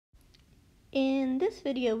In this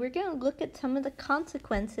video, we're going to look at some of the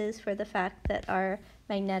consequences for the fact that our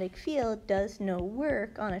magnetic field does no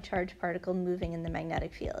work on a charged particle moving in the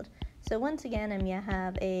magnetic field. So once again, I'm going to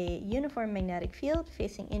have a uniform magnetic field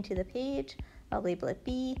facing into the page. I'll label it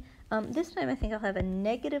B. This time I think I'll have a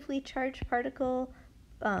negatively charged particle,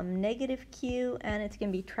 negative Q, and it's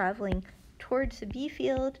going to be traveling towards the B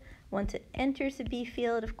field. Once it enters the B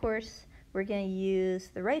field, of course, we're going to use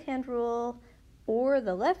the right-hand rule or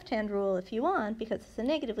the left-hand rule if you want, because it's a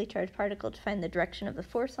negatively charged particle, to find the direction of the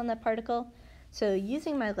force on that particle. So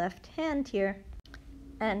using my left hand here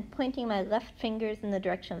and pointing my left fingers in the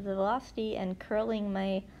direction of the velocity and curling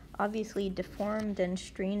my obviously deformed and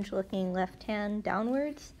strange looking left hand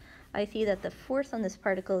downwards, I see that the force on this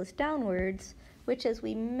particle is downwards, which, as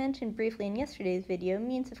we mentioned briefly in yesterday's video,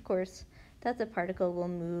 means of course that the particle will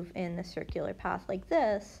move in a circular path like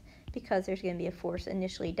this, because there's going to be a force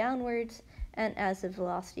initially downwards, and as the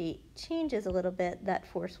velocity changes a little bit, that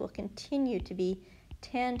force will continue to be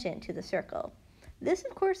tangent to the circle. This,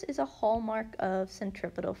 of course, is a hallmark of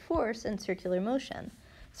centripetal force and circular motion.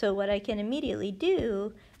 So what I can immediately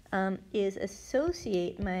do is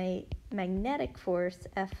associate my magnetic force,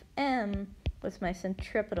 Fm, with my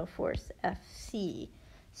centripetal force, Fc.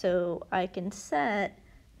 So I can set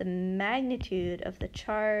the magnitude of the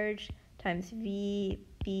charge times V,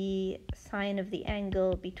 B, sine of the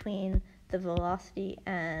angle between the velocity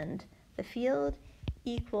and the field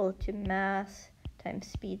equal to mass times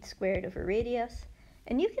speed squared over radius.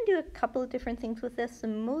 And you can do a couple of different things with this. The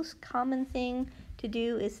most common thing to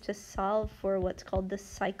do is to solve for what's called the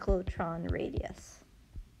cyclotron radius.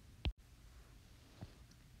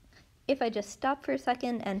 If I just stop for a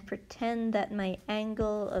second and pretend that my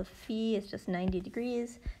angle of phi is just 90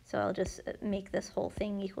 degrees, so I'll just make this whole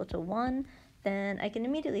thing equal to 1, then I can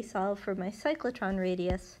immediately solve for my cyclotron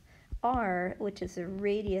radius, r, which is the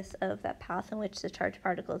radius of that path in which the charged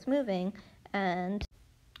particle is moving, and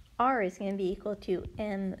r is going to be equal to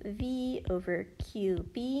mv over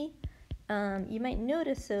qb. You might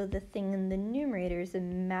notice, though, the thing in the numerator is the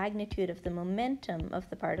magnitude of the momentum of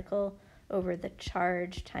the particle over the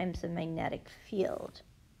charge times the magnetic field.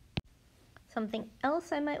 Something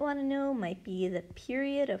else I might want to know might be the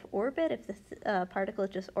period of orbit if the particle is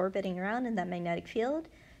just orbiting around in that magnetic field.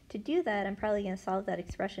 To do that, I'm probably going to solve that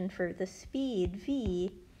expression for the speed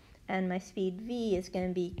v, and my speed v is going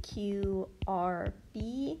to be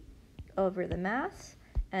qrb over the mass,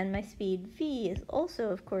 and my speed v is also,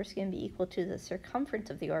 of course, going to be equal to the circumference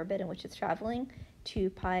of the orbit in which it's traveling, 2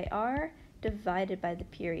 pi r, divided by the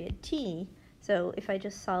period t. So if I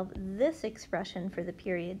just solve this expression for the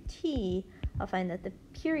period t, I'll find that the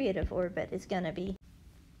period of orbit is going to be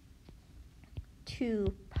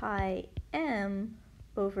 2 pi m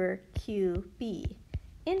over qb.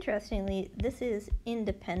 Interestingly, this is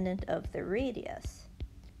independent of the radius.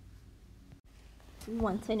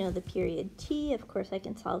 Once I know the period t, of course I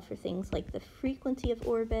can solve for things like the frequency of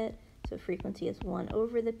orbit. So frequency is 1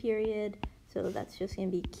 over the period, so that's just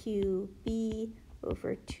going to be qb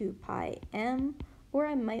over 2 pi m. Or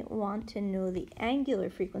I might want to know the angular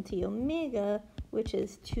frequency, omega, which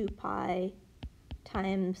is 2 pi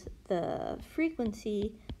times the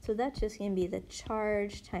frequency, so that's just going to be the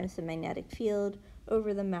charge times the magnetic field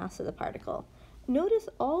over the mass of the particle. Notice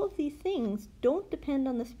all of these things don't depend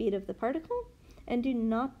on the speed of the particle and do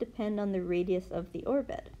not depend on the radius of the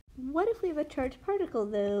orbit. What if we have a charged particle,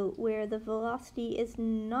 though, where the velocity is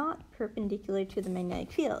not perpendicular to the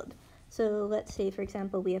magnetic field? So let's say, for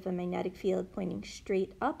example, we have a magnetic field pointing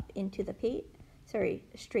straight up into the page,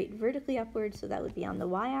 straight vertically upwards, so that would be on the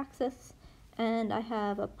y-axis, and I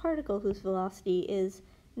have a particle whose velocity is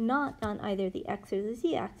not on either the x or the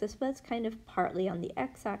z-axis, but it's kind of partly on the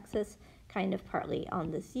x-axis, kind of partly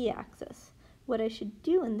on the z-axis. What I should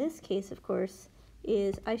do in this case, of course,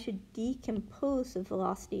 is I should decompose the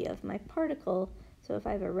velocity of my particle. So if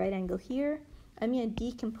I have a right angle here, I'm going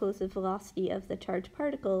to decompose the velocity of the charged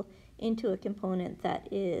particle into a component that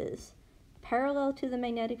is parallel to the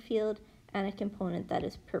magnetic field and a component that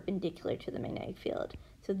is perpendicular to the magnetic field.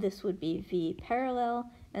 So this would be v parallel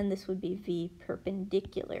and this would be v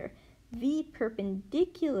perpendicular. V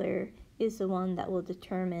perpendicular is the one that will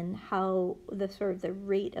determine how the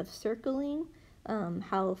rate of circling,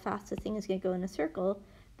 how fast the thing is going to go in a circle.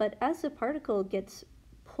 But as the particle gets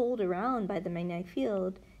pulled around by the magnetic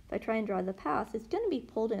field, if I try and draw the path, it's going to be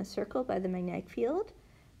pulled in a circle by the magnetic field.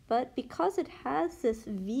 But because it has this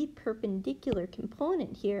v perpendicular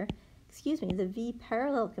component here, the v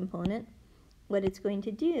parallel component, what it's going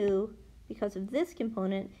to do, because of this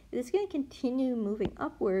component, is it's going to continue moving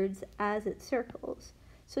upwards as it circles.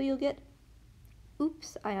 So you'll get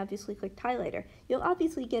oops, I obviously clicked highlighter. You'll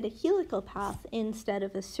obviously get a helical path instead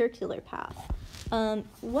of a circular path.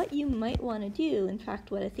 What you might want to do, in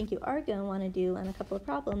fact, what I think you are going to want to do on a couple of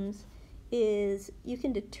problems, is you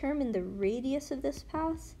can determine the radius of this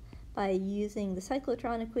path by using the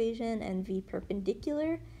cyclotron equation and v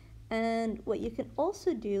perpendicular. And what you can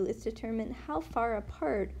also do is determine how far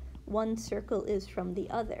apart one circle is from the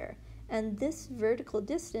other. And this vertical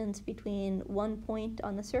distance between one point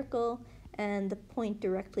on the circle and the point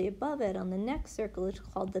directly above it on the next circle is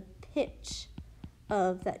called the pitch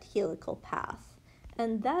of that helical path.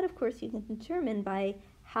 And that, of course, you can determine by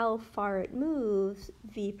how far it moves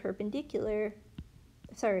v perpendicular.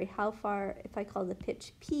 Sorry, how far, if I call the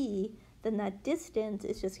pitch p, then that distance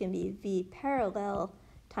is just going to be v parallel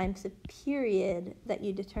times the period that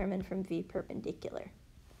you determine from v perpendicular.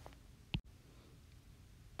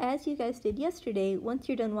 As you guys did yesterday, once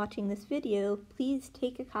you're done watching this video, please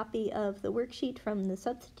take a copy of the worksheet from the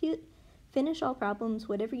substitute, finish all problems.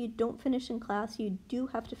 Whatever you don't finish in class, you do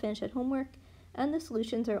have to finish at homework, and the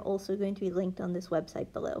solutions are also going to be linked on this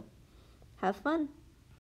website below. Have fun!